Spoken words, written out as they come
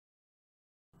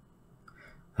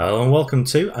Hello and welcome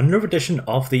to another edition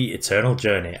of the Eternal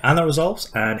Journey and the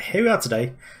Resolves, and here we are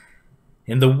today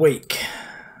in the wake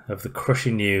of the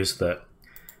crushing news that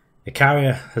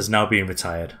Icaria has now been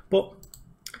retired, but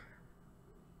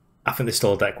I think there's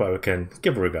still a deck where we can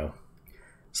give her a go.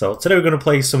 So today we're going to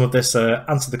play some of this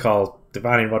Answer the Call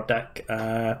Divining Rod deck.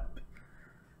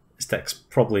 This deck's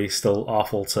probably still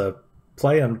awful to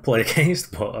play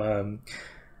against, but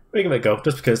we're give it a go,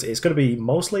 just because it's going to be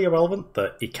mostly irrelevant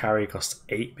that Icaria costs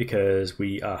 8, because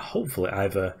we are hopefully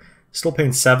either still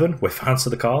paying 7 with Answer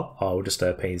the Call, or we're just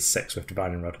paying 6 with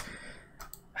Divining Rod.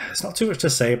 It's not too much to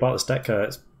say about this deck.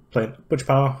 It's playing a bunch of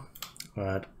power.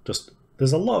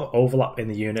 There's a lot of overlap in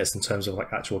the units in terms of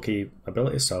like actual key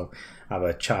abilities, so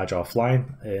either charge or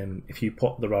flying. If you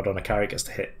put the rod on Icaria, it gets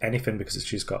to hit anything because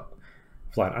she's got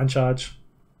flying and charge.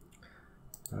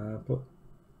 But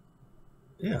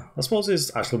yeah, I suppose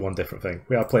it's actually one different thing.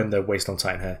 We are playing the Waystone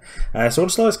Titan here. So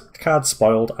once this card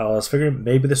spoiled, I was figuring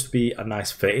maybe this would be a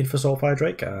nice fit-in for Soulfire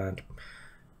Drake, and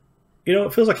you know,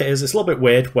 it feels like it is. It's a little bit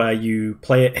weird where you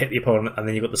play it, hit the opponent, and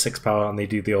then you've got the 6 power, and they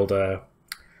do the old,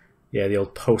 the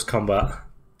old post-combat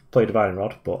play Divining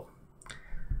Rod, but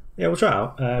yeah, we'll try it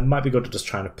out. It might be good at just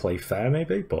trying to play fair,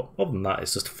 maybe, but other than that,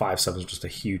 it's just 5/7, just a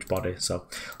huge body. So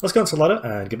let's go into the ladder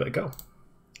and give it a go.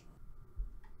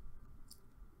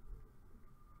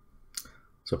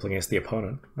 So playing against the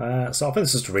opponent. So I think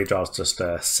this is to redraw, it's just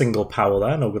a single power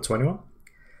there, no good to anyone.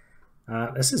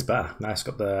 This is better. Nice,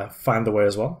 got the Find the Way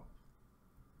as well.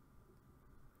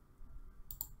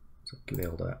 So give me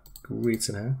all that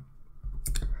greeting here.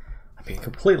 I've been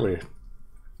completely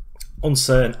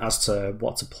uncertain as to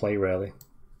what to play really.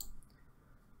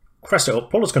 Crest it up,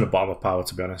 probably just going to bottom of power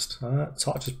to be honest.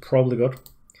 Torch is probably good.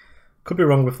 Could be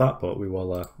wrong with that, but we will.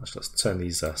 Let's turn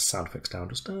these sound effects down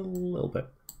just a little bit.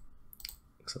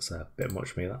 That's a bit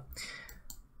much for me, that.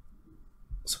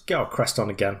 So get our Crest on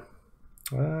again.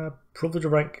 Privilege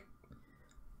of rank.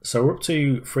 So we're up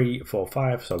to 3, 4,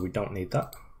 5, so we don't need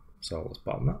that. So let's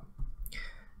bottom that.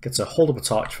 Get to hold up a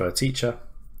torch for a teacher.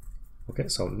 Okay,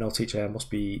 so no teacher here, must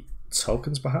be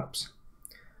tokens perhaps.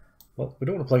 Well, we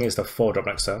don't want to play against a 4-drop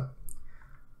next turn.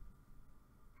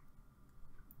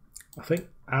 I think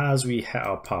as we hit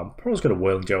our palm, probably going to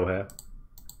Whirling Duo here.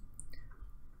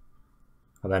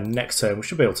 And then next turn we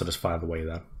should be able to just find the way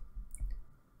then.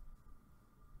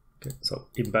 Okay, so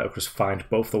even better, just find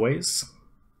both the ways.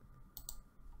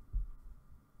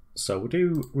 So we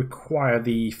do require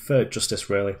the 3rd Justice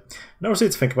really. Now we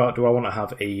need to think about, do I want to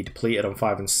have a depleted on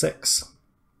 5 and 6?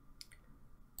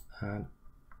 And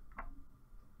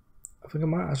I think I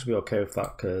might actually be okay with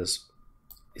that because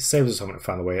it saves us having to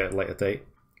find the way at a later date.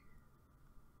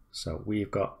 So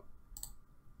we've got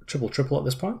triple at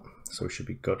this point, so we should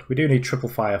be good. We do need triple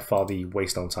fire for the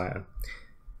Waystone Titan.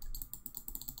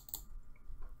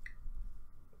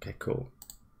 Okay, cool.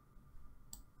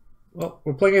 Well,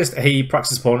 we're playing against a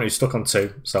practice opponent who's stuck on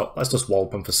 2, so let's just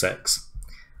wallop him for 6.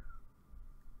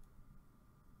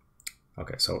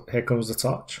 Okay, so here comes the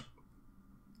torch.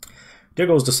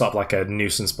 Diogo's just sort of like a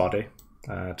nuisance body,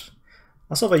 and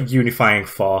that's sort of a unifying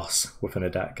force within a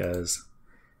deck, as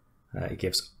it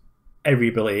gives every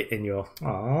ability in your...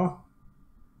 Aww.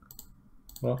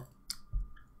 Well,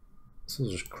 this will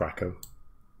just crack him.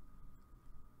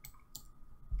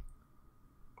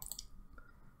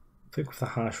 I think with the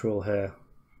harsh rule here...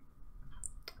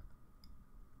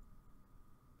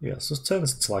 Yeah, so let's turn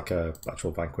this into like a actual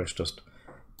Vanquish, just...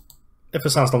 If a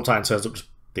Sandstorm Titan turns up, just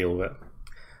deal with it.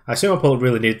 I assume my opponent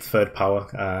really needs 3rd power,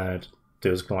 and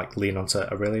Diogo's going to like lean onto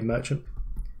a Aurelia Merchant.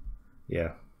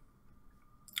 Yeah.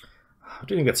 I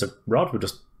didn't even get to Rod, we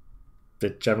just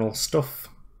did general stuff.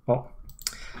 Well,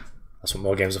 that's what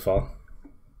more games are for.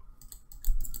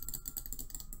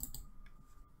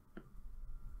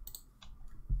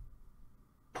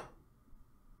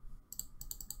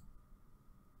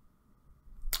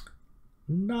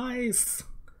 Nice!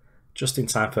 Just in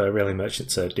time for Aurelia Merchant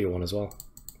to do one as well.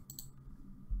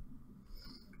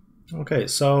 Okay,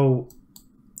 so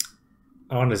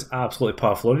our hand is absolutely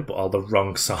power flooded, but all the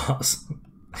wrong sorts.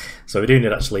 So we do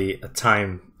need actually a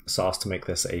time source to make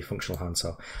this a functional hand,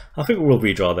 so I think we will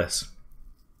redraw this.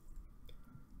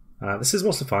 This is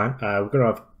mostly fine. We're going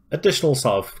to have additional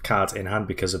sort of cards in hand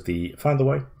because of the Find the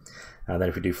Way, and then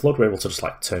if we do Flood, we're able to just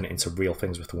like turn it into real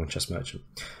things with the Winchest Merchant.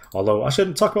 Although I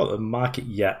shouldn't talk about the market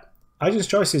yet. Ijin's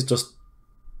Choice is just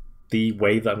the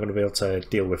way that I'm going to be able to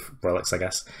deal with relics, I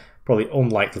guess. Probably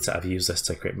unlikely to ever use this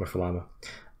to create Mithril Armor.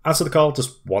 Answer the Call,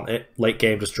 just want it. Late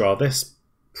game, just draw this.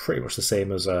 Pretty much the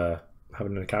same as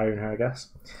having an Icaria in here, I guess.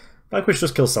 Vanquish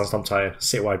just kills Sandstorm Titan,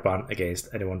 Citywide Ban against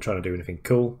anyone trying to do anything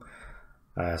cool.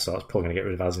 So that's probably going to get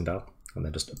rid of Rizahn, and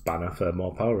then just a banner for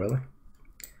more power, really.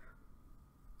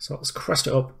 So let's crest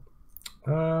it up.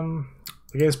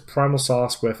 Against Primal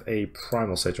Source with a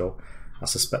Primal Sigil. I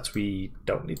suspect we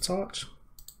don't need Torch.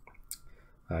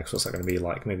 Because what's that going to be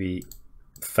like? Maybe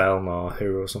Feln or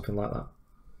Hero or something like that.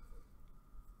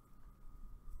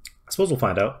 I suppose we'll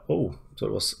find out. Oh, so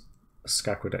it was a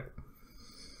Scarecrow deck.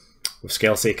 With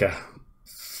Scale Seeker.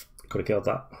 Could have killed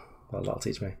that. Well, that'll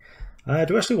teach me. Do I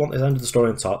actually want this end of the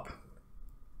story on top?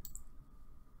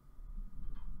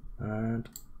 And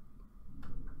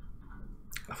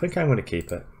I think I'm going to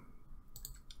keep it.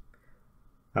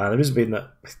 The reason being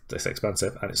that it's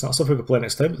expensive and it's not something we could play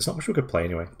next turn, but it's not much we could play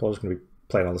anyway. Probably just going to be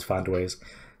playing all these findaways.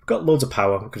 We've got loads of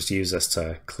power, we could just use this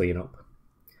to clean up.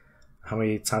 How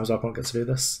many times do I want to get to do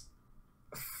this?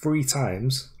 3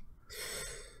 times.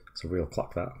 It's a real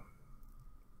clock, that.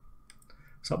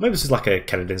 So maybe this is like a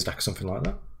Kennedy's deck or something like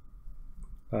that.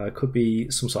 It could be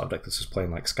some sort of deck that's just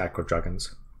playing like Scarecrow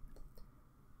Dragons.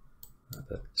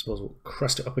 I suppose we'll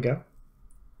crest it up again.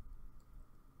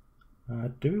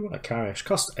 Do we want a Icaria? It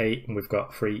costs 8 and we've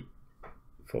got 3,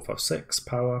 4, 5, 6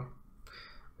 power.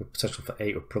 With potential for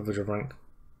 8 with privilege of rank.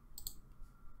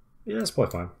 Yeah, that's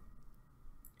probably fine.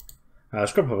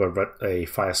 Let's grab up a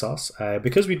fire source.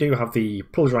 Because we do have the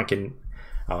privilege rank in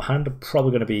our hand, I'm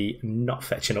probably going to be not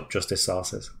fetching up justice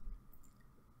sources.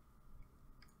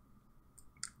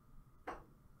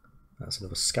 That's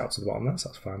another scout to the bottom there, so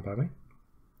that's fine by me.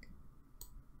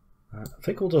 I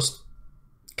think we'll just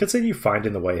continue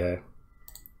finding the way here.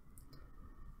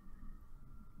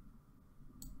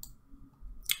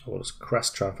 We'll just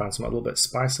Crest, try and find something a little bit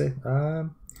spicy.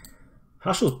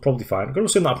 Hashel's probably fine. I'm going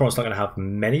to assume that opponent's not going to have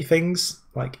many things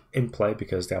like in play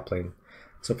because they are playing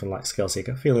something like Scale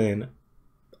Seeker. Feeling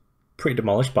pretty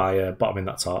demolished by bottoming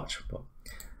that Torch, but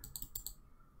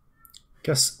I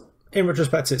guess in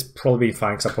retrospect it's probably been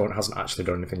fine because our opponent hasn't actually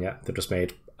done anything yet. They've just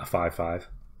made a 5/5.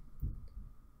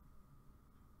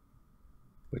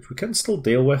 Which we can still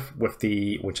deal with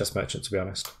the Winchester Merchant, to be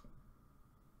honest.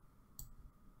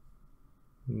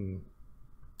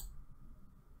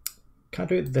 Can't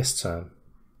do it this turn.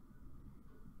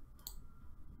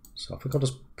 So I think I'll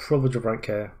just privilege of rank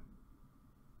here.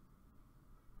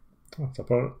 Oh, so I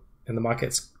put it in the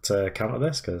markets to counter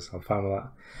this, because I'm fine with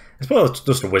that. It's probably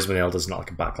just a Wisdom in the Elders, not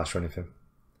like a backlash or anything.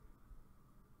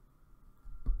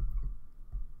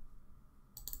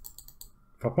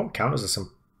 If I put counters this,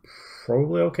 I'm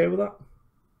probably okay with that.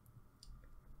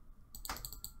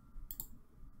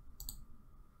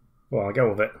 Well, I'll go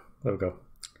with it. There we go.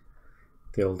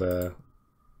 The old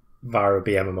Vara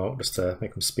BM emote, just to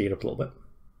make them speed up a little bit.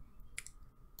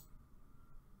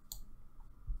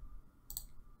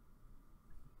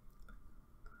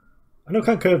 I know we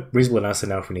can curve reasonably nicely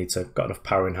now if we need to. Got enough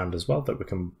power in hand as well that we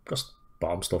can just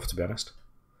bomb stuff, to be honest.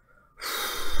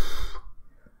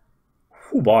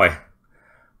 Oh boy.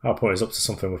 Our opponent is up to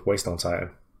something with Waystone Titan.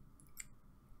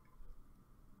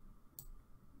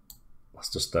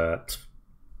 Let's just put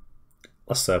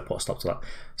a stop to that.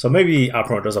 So maybe our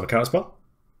opponent does have a counter spell.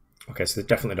 Okay, so they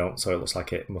definitely don't, so it looks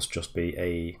like it must just be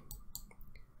a...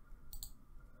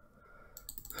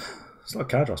 It's not a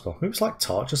card draw spell. Maybe it's like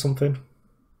Torch or something.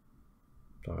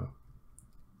 Don't know.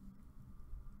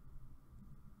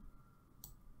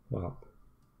 Well,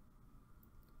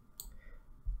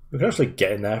 we can actually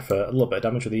get in there for a little bit of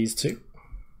damage with these two.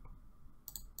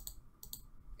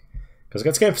 Because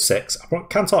against game for 6, I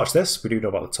can torch this. We do know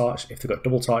about the torch. If they've got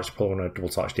double torch, they're probably going to double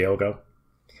torch Diogo.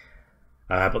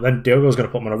 But then Diogo's going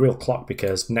to put them on a real clock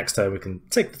because next turn we can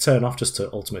take the turn off just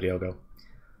to ultimate Diogo.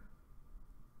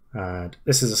 And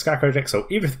this is a Scarecrow deck, so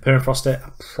even if they permafrost it,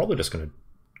 I'm probably just going to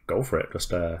go for it.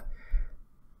 Just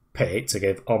pay 8 to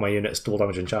give all my units double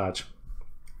damage in charge.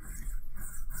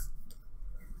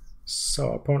 So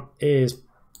our opponent is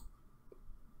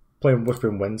playing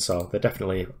Whispering Wind, so they're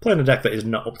definitely playing a deck that is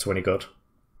not up to any good.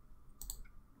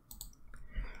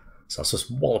 So let's just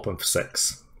wallop them for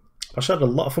 6. I've actually had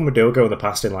a lot of fun with Diogo in the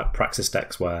past in like Praxis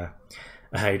decks where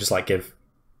you just like give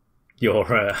your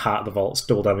Heart of the Vaults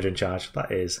double damage in charge. That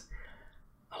is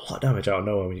a lot of damage out of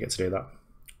nowhere when you get to do that.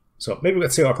 So maybe we'll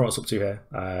get to see what our opponent's up to here.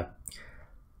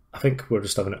 I think we're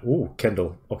just having it. Ooh,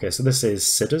 Kindle. Okay, so this is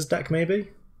Sidda's deck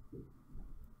maybe?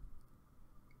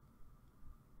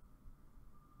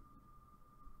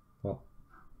 Well.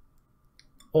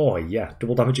 Oh yeah,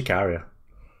 double damage Icaria.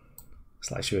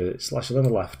 Slash you on the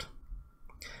left.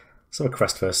 Let's have a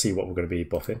Crest first, see what we're going to be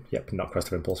buffing. Yep, not Crest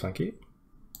of Impulse, thank you.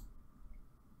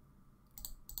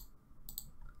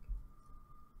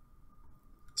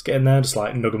 Let's get in there, just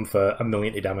like nug them for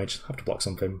 1,000,000 damage. Have to block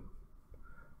something.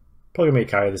 Probably going to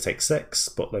carry this take 6,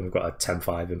 but then we've got a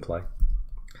 10-5 in play.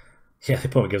 Yeah, the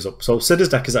opponent gives up. So Sidda's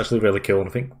deck is actually really cool, and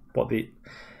I think what the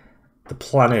the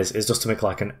plan is just to make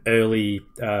like an early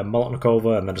Molotov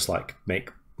over and then just like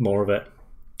make more of it.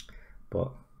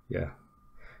 But yeah,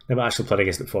 never actually played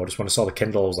against it before. Just when I saw the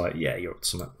Kindle, I was like, yeah, you're up to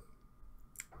something.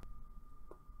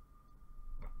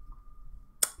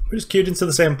 We just queued into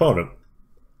the same opponent.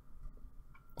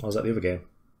 Or was that the other game?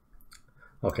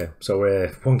 Okay, so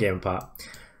we're one game apart.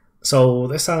 So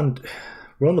this hand,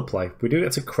 we're on the play. We do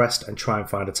get to Crest and try and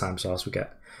find a time source. We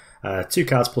get 2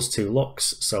 cards plus 2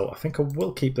 looks. So I think I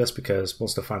will keep this because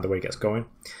once I find the way it gets going,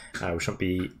 we shouldn't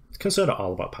be concerned at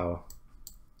all about power.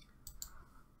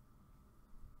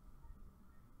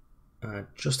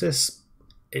 Justice,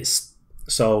 it's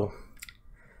so.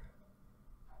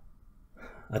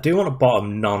 I do want a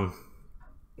bottom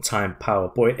non-time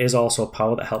power, but it is also a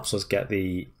power that helps us get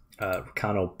the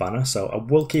Rakano banner, so I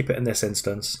will keep it in this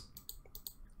instance.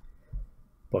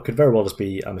 But it could very well just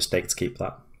be a mistake to keep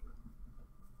that.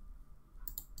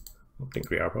 Didn't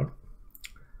greet our opponent.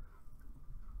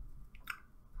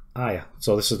 Yeah,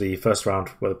 so this is the first round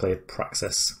where they played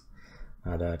Praxis,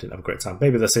 and didn't have a great time.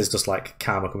 Maybe this is just like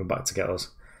karma coming back to get us.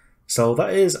 So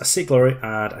that is a Seek Glory,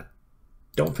 and I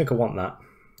don't think I want that.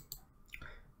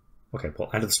 Okay, well,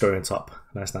 end of the story on top.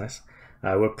 Nice, nice.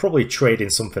 We're probably trading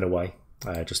something away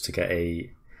just to get a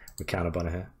Rakano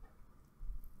banner here.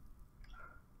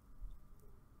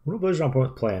 What version of our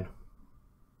opponent playing?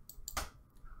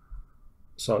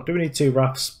 So, do we need 2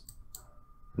 wraths?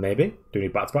 Maybe. Do we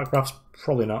need back-to-back wraths?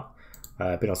 Probably not.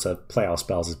 Being able to play our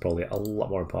spells is probably a lot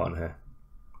more important here.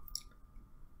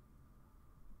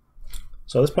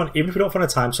 So at this point, even if we don't find a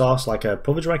time source, like a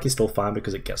privilege rank is still fine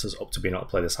because it gets us up to being able to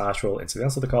play this harsh roll into the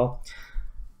answer the call.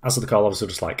 Answer the call, obviously,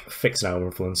 just like fixing our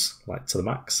influence like to the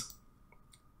max.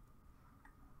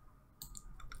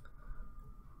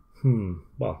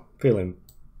 Well, feeling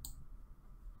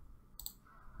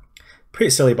pretty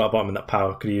silly about bottoming that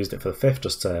power. Could have used it for the 5th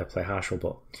just to play harsh roll,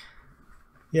 but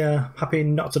yeah, happy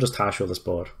not to just harsh roll this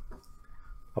board.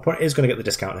 Our opponent is going to get the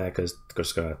discount here because they're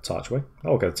just going to torch away. Oh,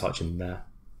 we'll get a torch in there.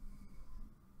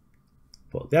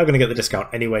 But they are going to get the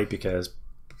discount anyway because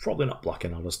probably not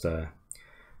blocking. I'll just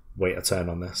wait a turn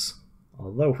on this.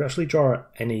 Although if we actually draw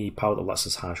any power that lets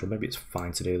us harsh, well, maybe it's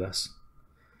fine to do this.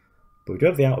 But we do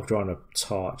have the out of drawing a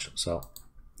torch, so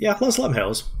yeah, let's let them hit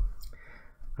us.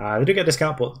 They do get a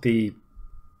discount, but we're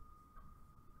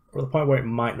at the point where it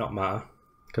might not matter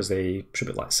because they should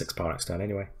be like 6 power next turn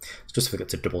anyway. It's just if we get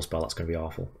to double spell, that's going to be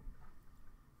awful.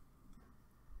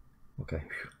 Okay,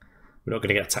 we're not going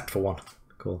to get attacked for 1.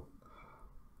 Cool.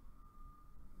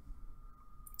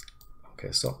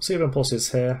 Okay, so see if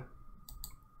impulses here.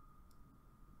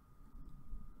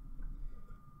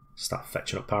 Start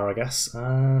fetching up power, I guess.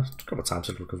 Grab a time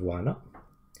sigil because why not?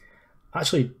 I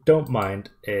actually don't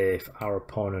mind if our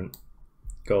opponent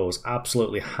goes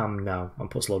absolutely ham now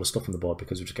and puts a load of stuff on the board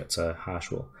because we just get to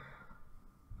harsh roll.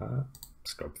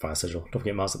 Let's grab fire sigil. Don't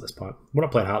forget Mars at this point. We're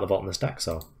not playing Heart of the Vault in this deck,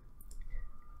 so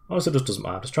honestly it just doesn't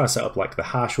matter. Just try to set up like the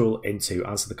harsh roll into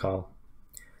answer the call.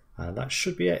 And that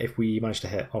should be it if we manage to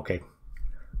hit. Okay.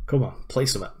 Come on, play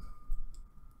some it.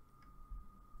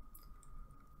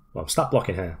 Well, I'm snap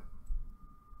blocking here.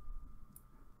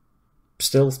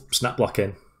 Still snap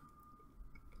blocking.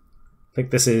 I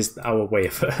think this is our way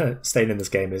of staying in this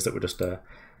game, is that we just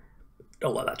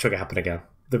don't let that trigger happen again.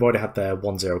 They've already had their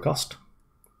 1-0 cost.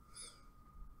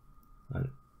 And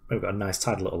we've got a nice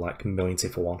tidy little like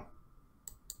millionty for 1.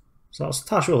 So that's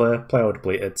Tashul here, play our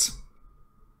depleted.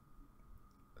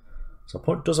 So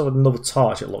opponent does have another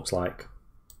torch, it looks like.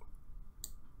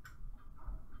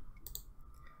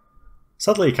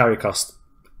 Sadly, Icaria cost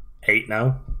 8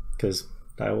 now, because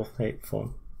Diogo 8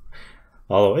 fun.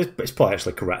 Although it's probably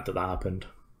actually correct that happened.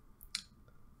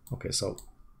 Okay, so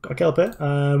got a Kaleb here.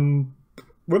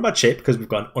 We're in bad shape because we've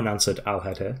got an unanswered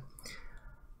Owlhead here.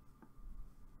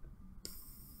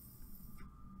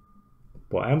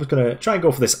 But I am just going to try and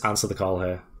go for this answer the call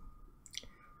here.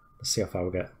 Let's see how far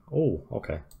we get. Oh,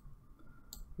 okay.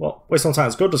 Well, Waystone time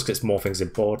is good just because it's more things in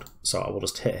board. So I will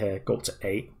just hit here, go up to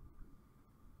 8.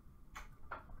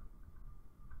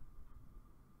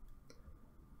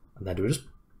 And then do we just...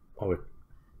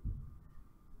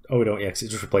 Oh, we don't, yeah, because it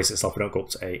just replaces itself. We don't go up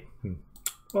to 8.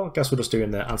 Well, I guess we're just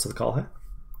doing the answer the call here.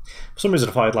 For some reason,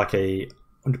 I thought I'd like a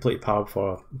undepleted power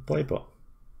before I play, but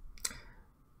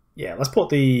yeah, let's put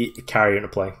the Icaria into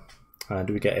play. And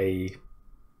do we get a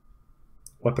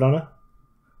weapon on her?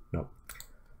 No.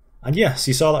 And yes,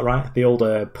 you saw that right. The old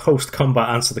post-combat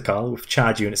answer the call with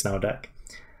charge units now deck.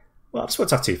 Well, I just want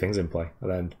to have 2 things in play,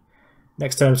 and then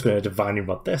next turn I'm just going to Divine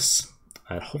Rod this,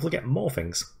 and hopefully get more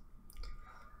things.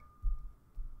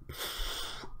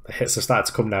 The hits are starting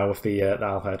to come now with the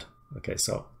Owlhead. Okay,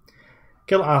 so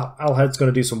kill Owlhead's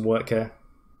going to do some work here.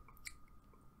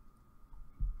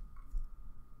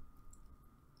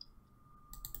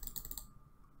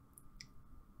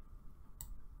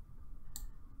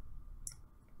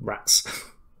 Rats.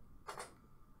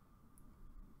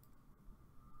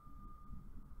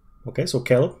 Okay, so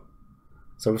Kaleb.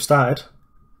 So we've started.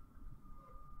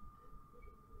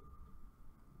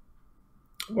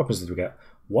 What weapons did we get?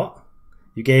 What?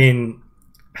 You gain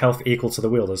health equal to the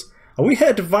wielders. Are we hit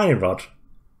a Divining Rod?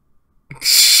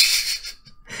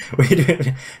 We're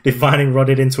doing Divining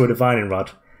Rodded into a Divining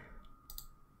Rod.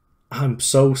 I'm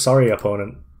so sorry,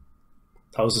 opponent.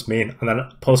 That was just mean. And then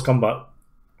post combat,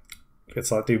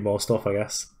 it's like do more stuff, I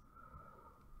guess.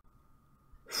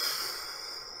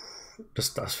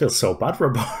 I feel so bad for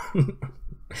a opponent.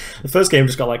 The first game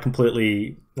just got like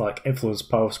completely like influenced,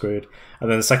 power screwed, and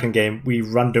then the second game we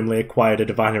randomly acquired a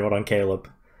Divining Rod on Kaleb.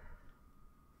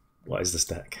 What is this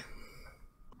deck?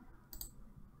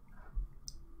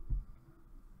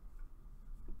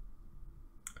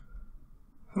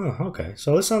 Oh, okay,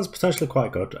 so this sounds potentially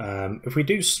quite good. If we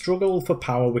do struggle for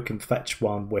power, we can fetch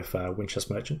one with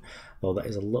Winchester Merchant, though that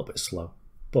is a little bit slow.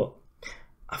 But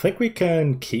I think we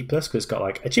can keep this because it's got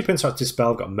like a cheap interactive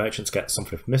spell. I've got Merchant to get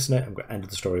something for missing it. I've got End of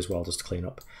the Story as well just to clean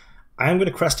up. I am going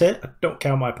to Crest here. I don't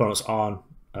care what my opponent's on.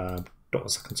 Don't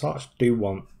want Second Touch. Do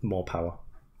want more power.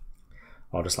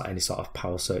 Or just like any sort of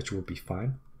power search would be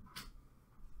fine.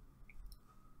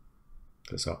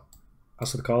 So,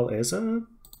 as for the call is a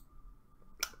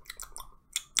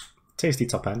tasty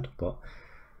top end, but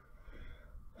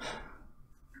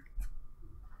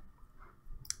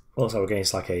also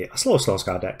against like a slow Stone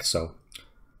Scar deck, so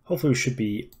hopefully we should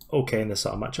be okay in this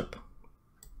sort of matchup.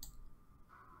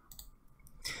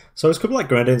 So this could be like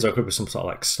Grandins, or it could be some sort of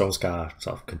like Stone Scar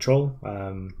sort of control.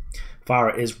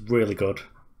 Vara is really good.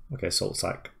 Okay, so it's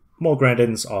like more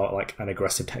Grandins or like an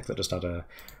aggressive deck that just had a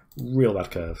real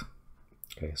bad curve.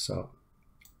 Okay, so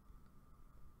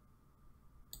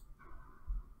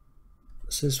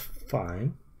this is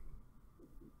fine.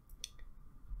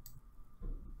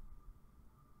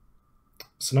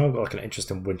 So now I've got like an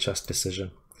interesting Winchester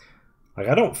decision. Like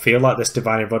I don't feel like this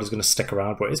Divining Rod is going to stick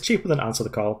around, but it's cheaper than Answer the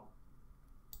Call.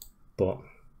 But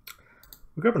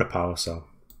we're grabbing a power, so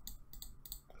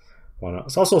why not?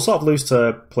 It's also sort of loose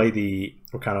to play the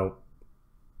Rakano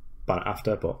ban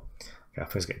after, but okay, I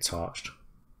think it's getting torched.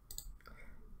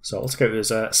 So let's go with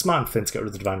Smart and Fin to get rid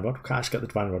of the Divining Rod. We can't actually get the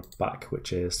Divining Rod back,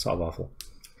 which is sort of awful.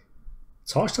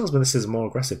 Torch tells me this is a more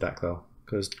aggressive deck though,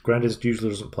 because Grandin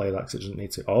usually doesn't play that because it doesn't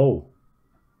need to. Oh!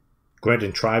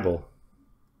 Grandin Tribal.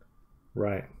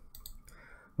 Right.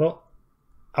 Well,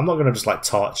 I'm not going to just like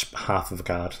torch half of a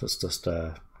card. That's just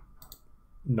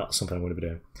not something I'm going to be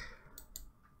doing.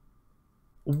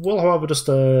 We'll, however, just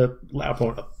let our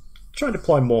opponent try and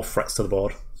deploy more threats to the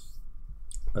board.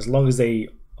 As long as they...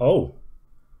 Oh!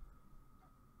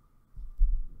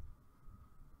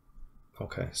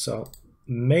 Okay, so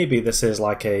maybe this is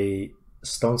like a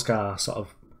Stone Scar sort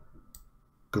of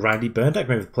grindy burn deck,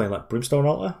 maybe playing like Brimstone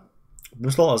Altar.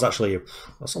 Brimstone Altar is actually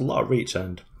that's a lot of reach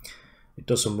and it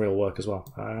does some real work as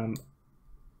well.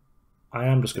 I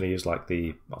am just going to use like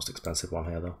the most expensive one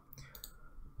here though.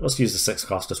 Let's use the 6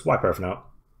 cost, just wipe everything out.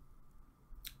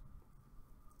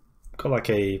 Got like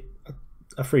a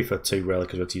 3 for 2 really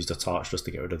because we had to use the torch just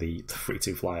to get rid of the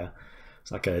 3/2 flyer.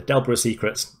 It's like a Delbra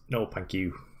Secrets, no thank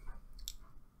you.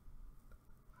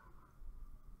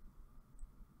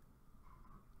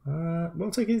 We'll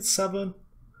take it 7.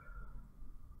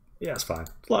 Yeah, it's fine.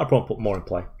 Let our opponent put more in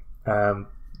play.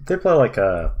 They play like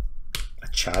a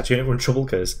charge unit, we're in trouble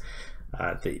because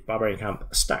the Barbarian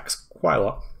Camp stacks quite a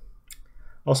lot.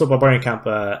 Also, Barbarian Camp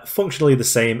functionally the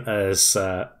same as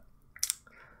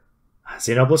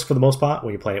Xenobelisk for the most part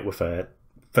when you play it with a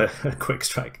quick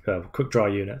strike, quick draw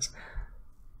units.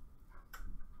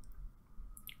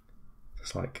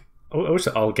 It's like I wish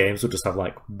that all games would just have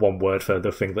like one word for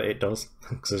the thing that it does.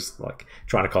 Because it's like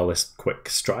trying to call this quick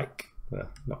strike.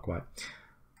 Not quite.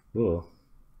 Ooh.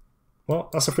 Well,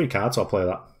 that's a free card, so I'll play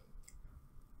that.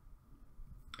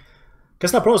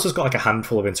 Guess that Pro's just got like a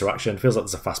handful of interaction. Feels like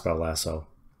there's a fast spell there, so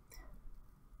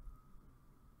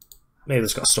maybe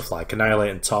it's got stuff like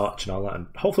Annihilate and Torch and all that, and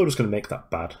hopefully we're just going to make that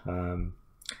bad.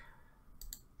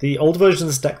 The old version of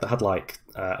this deck that had like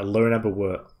a Luring Ember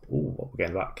were... Ooh, what we're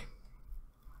getting back.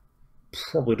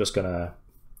 Probably just going to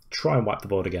try and wipe the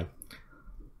board again.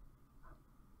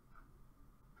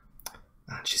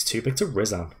 And she's too big to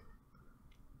Rizahn.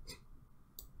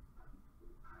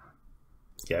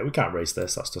 Yeah, we can't raise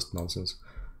this, that's just nonsense.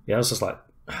 Yeah, it's just like,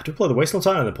 do we play the Waystone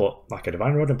time and then put like a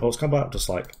Divine Rod in post combat? Just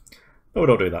like, no, we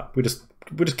don't do that. We just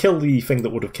kill the thing that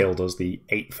would have killed us, the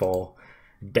 8/4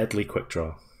 deadly quick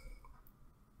draw.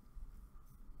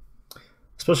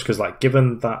 Especially because, like,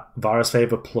 given that Vara's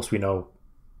favor, plus we know,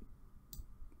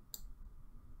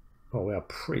 oh, we are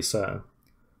pretty certain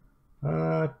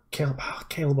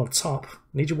Kaleb on top.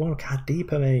 Need you one card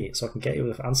deeper, mate, so I can get you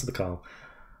with answer the call.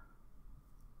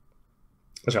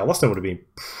 Actually, our last one would have been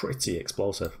pretty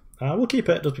explosive. We'll keep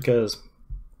it just because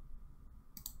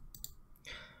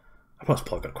I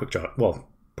probably got a quick charge. Well,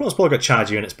 probably got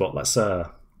charge units, but let's let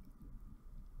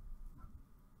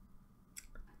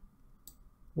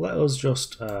us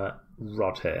just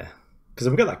rod here, because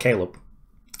if we get that Kaleb,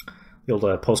 the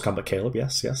old post-combat Kaleb,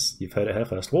 yes, you've heard it here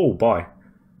first. Whoa, boy.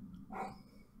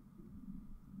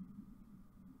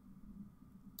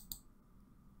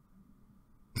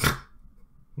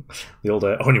 The old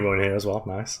Onimon here as well,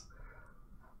 nice.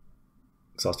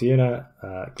 Exhaust unit,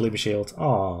 Gleaming Shield.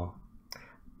 Oh,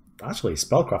 actually,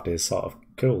 Spellcraft is sort of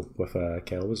cool with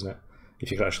Kaleb, isn't it? If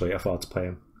you could actually afford to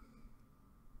play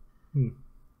him.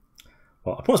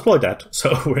 Well, opponent's probably dead,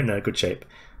 so we're in good shape.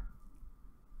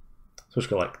 So we've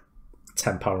got like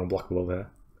 10 power unblockable over here.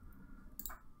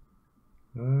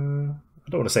 I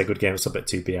don't want to say good game, it's a bit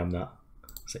too BM that.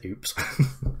 Say oops.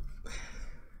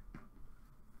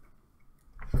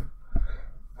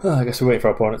 I guess we wait for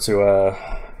our opponent to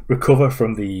recover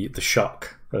from the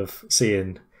shock of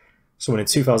seeing someone in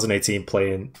 2018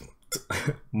 playing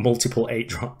multiple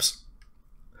 8-drops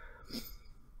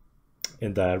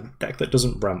in their deck that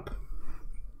doesn't ramp.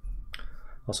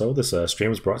 Also, this stream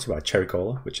was brought to you by Cherry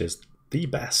Cola, which is the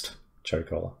best cherry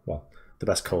cola. Well, the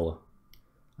best cola.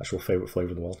 Actual favourite flavour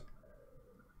in the world.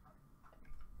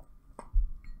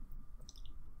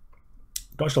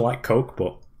 Don't actually like Coke,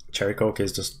 but cherry Coke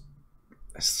is just,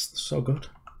 it's so good.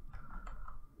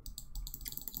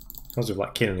 Sounds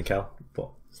like Keenan and Kel,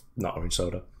 but not orange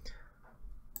soda.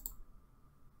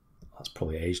 That's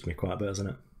probably aged me quite a bit, hasn't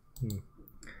it?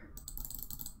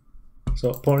 So,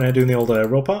 opponent here doing the old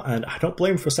robot, and I don't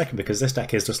blame him for a second because this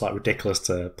deck is just like ridiculous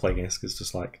to play against. It's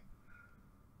just like,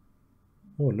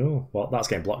 oh no, well, that's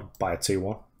getting blocked by a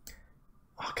 2-1.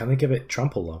 Oh, can they give it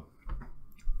trample though?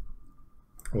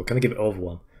 Or can they give it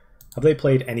overwhelm? Have they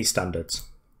played any standards?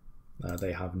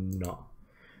 They have not.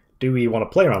 Do we want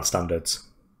to play around standards?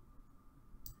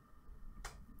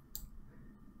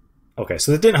 Okay,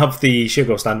 so they didn't have the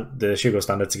Shugo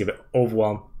standard to give it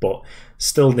overwhelm, but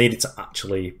still needed to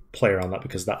actually play around that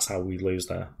because that's how we lose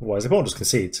there. Otherwise, the opponent just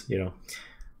concedes, you know.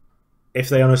 If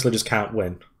they honestly just can't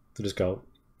win, they just go,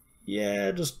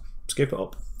 yeah, just skip it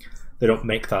up. They don't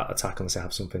make that attack unless they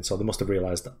have something, so they must have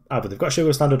realised that either they've got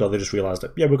Shugo standard or they just realised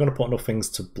that, yeah, we're going to put enough things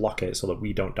to block it so that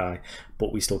we don't die,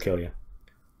 but we still kill you.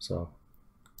 So,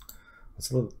 that's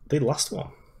the last one.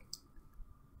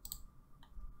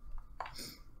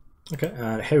 Okay,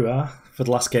 and here we are for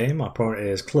the last game. Our opponent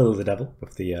is clearly the devil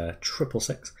with the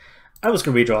 666. I was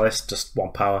going to redraw this, just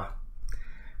 1 power.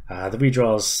 The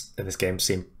redraws in this game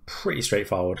seem pretty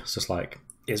straightforward. It's just like,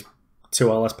 is 2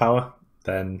 or less power,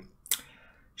 then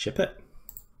ship it.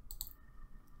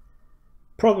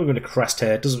 Probably going to Crest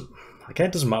here. Doesn't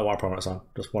matter what our opponent's on.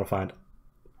 Just want to find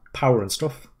power and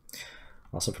stuff.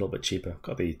 That's something a little bit cheaper.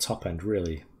 Got the top end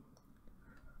really.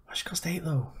 Why should cost 8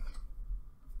 though?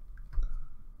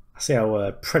 I see how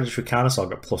Predatory Carnosaur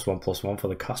got +1/+1 for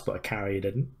the cost, but Icaria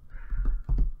didn't.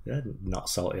 Yeah, not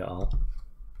salty at all.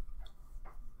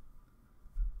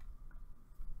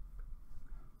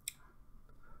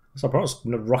 So I was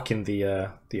rocking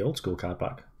the old school card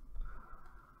back.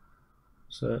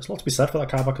 So it's a lot to be said for that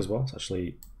card back as well. It's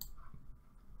actually,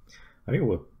 I think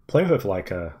we're playing with it for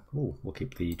like we'll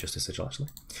keep the Justice Sigil actually.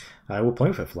 We're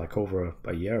playing with it for like over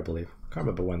a year, I believe. Can't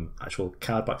remember when actual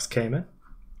card backs came in.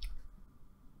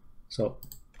 So,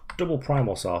 double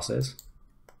primal sources.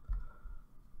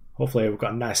 Hopefully we've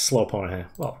got a nice slow opponent here.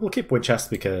 Well, we'll keep Winchester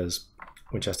because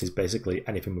Winchester is basically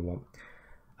anything we want.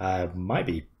 Might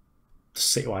be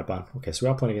Citywide Ban. Okay, so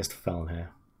we are playing against a Felon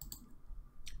here.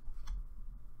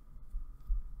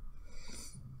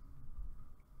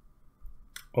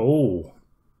 Oh.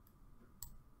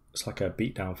 It's like a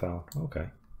beatdown Felon. Okay.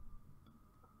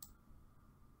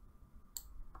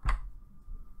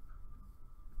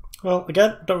 Well,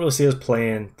 again, don't really see us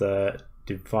playing the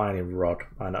Divining Rod,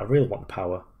 and I really want the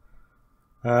power.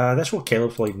 The actual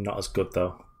Kaleb's probably not as good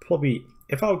though. Probably,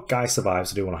 if our guy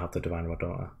survives, I do want to have the Divining Rod,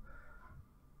 don't I?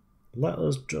 Let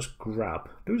us just grab.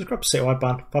 Do we just grab Citywide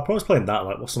Ban? If our opponent's playing that,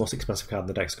 like, what's the most expensive card in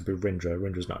the deck? It could be Rindra.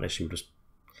 Rindra's not an issue, just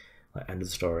like end of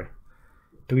the story.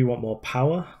 Do we want more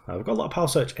power? We've got a lot of power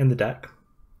search in the deck,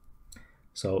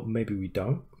 so maybe we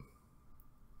don't.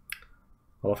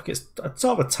 Well, I think it's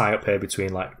sort of a tie-up here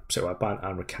between like Citywide Ban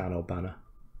and Rakano Banner.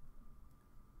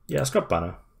 Yeah, let's grab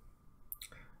Banner.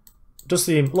 It does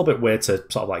seem a little bit weird to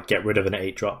sort of like get rid of an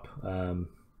 8-drop.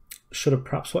 Should have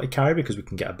perhaps wanted Icaria because we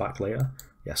can get it back later.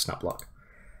 Yeah, snap block.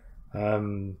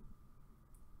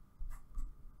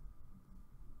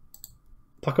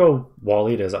 Paco War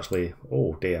Leader is actually...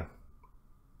 Oh dear.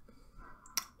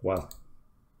 Well.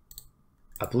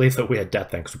 I believe that we are dead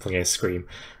then because we're playing a Scream.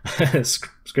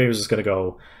 Scream is just going to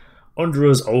go under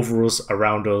us, over us,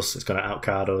 around us. It's going to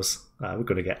outcard us. We're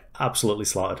going to get absolutely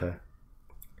slaughtered here.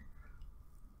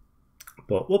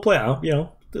 But we'll play it out, you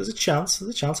know. There's a chance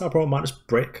our opponent might just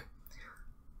break.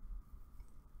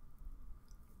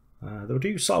 They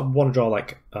do sort of want to draw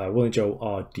like Whirling Duo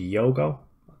or Diogo.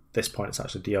 At this point it's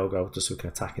actually Diogo, just so we can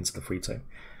attack into the free team.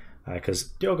 Because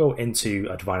Diogo into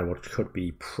a Divine Reward could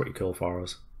be pretty cool for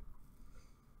us.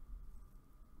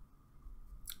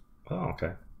 Oh,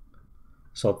 okay.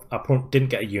 So our opponent didn't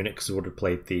get a unit because they would have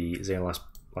played the Xeon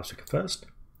last week first.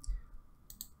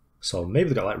 So maybe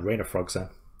they got like Rain of Frogs then.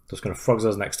 Just going to Frogs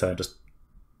us next turn, just,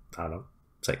 I don't know,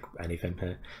 take anything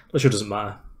here. Literally doesn't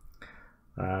matter.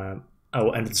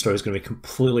 Our end of the story is going to be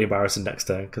completely embarrassing next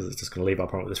turn because it's just going to leave our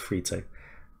opponent with this free two.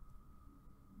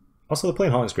 Also, they're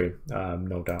playing Haunting Scream,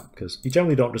 no doubt, because you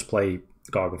generally don't just play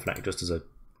Gorgon Fnatic just as a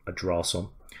draw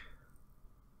sum.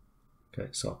 Okay,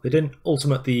 so they didn't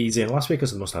ultimate the Ixin last week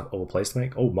because they must have other plays to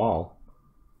make. Oh, Maul.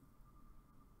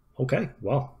 Okay,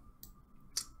 well.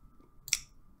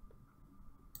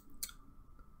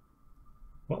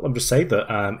 Well, let me just say that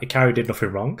Icaria did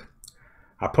nothing wrong.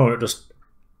 Our opponent just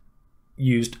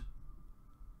used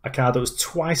a card that was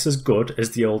twice as good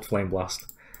as the old Flame Blast.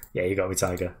 Yeah, you got me,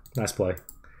 Tiger. Nice play.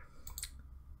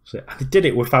 So they did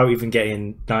it without even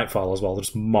getting Nightfall as well. They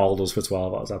just mauled us for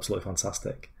 12. That was absolutely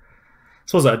fantastic. I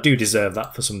suppose I do deserve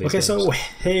that for some of these games. Okay, so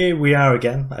here we are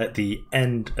again at the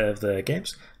end of the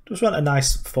games. Just went a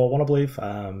nice 4-1, I believe.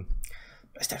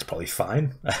 This deck's probably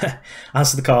fine.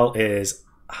 Answer the Call is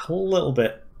a little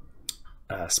bit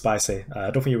spicy. I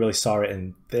don't think you really saw it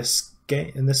in this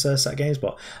game, in this set of games,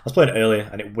 but I was playing it earlier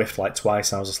and it whiffed like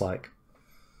twice. And I was just like,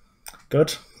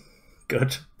 good,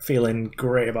 feeling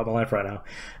great about my life right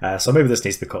now. So maybe this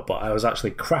needs to be cut, but I was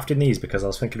actually crafting these because I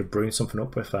was thinking of brewing something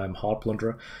up with Hard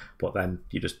Plunderer, but then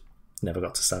you just never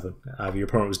got to 7. Either your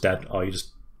opponent was dead or you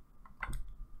just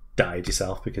died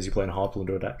yourself because you're playing a Hard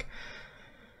Plunderer deck.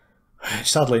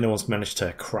 Sadly, no one's managed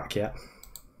to crack yet.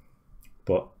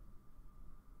 But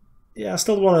yeah, I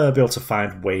still want to be able to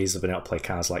find ways of being able to play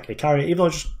cards like Icaria, even though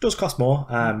it just does cost more.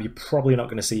 You're probably not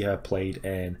going to see her played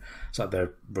in like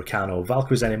the Rakano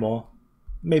Valkyries anymore.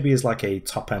 Maybe it's like a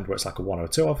top end where it's like a 1 or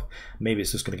 2 of. Maybe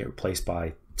it's just going to get replaced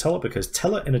by Teller, because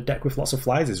Teller in a deck with lots of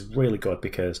flyers is really good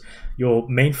because your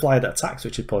main flyer that attacks,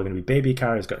 which is probably going to be Baby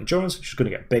Icaria, has got endurance, which is going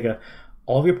to get bigger.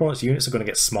 All of your opponent's units are going to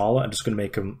get smaller and just going to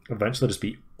make them eventually just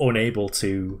be unable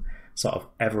to sort of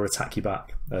ever attack you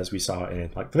back, as we saw in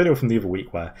like the video from the other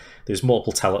week where there's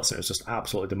multiple Tellets and it was just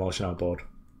absolutely demolishing our board.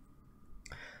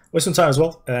 Waystone Tire as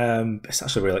well. It's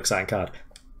actually a really exciting card,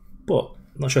 but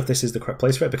I'm not sure if this is the correct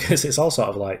place for it because it's all sort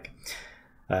of like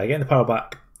getting the power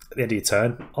back at the end of your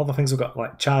turn. All the things have got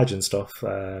like charge and stuff,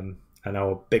 and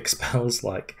our big spells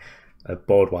like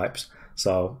board wipes.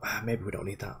 So maybe we don't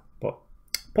need that. But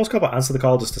post combat Answer the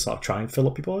Call just to sort of try and fill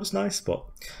up your board is nice. But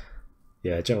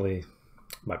yeah, generally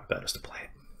might be better just to play it.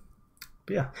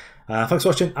 But yeah, thanks for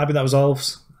watching. I've been That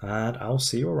Resolves, and I'll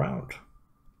see you around.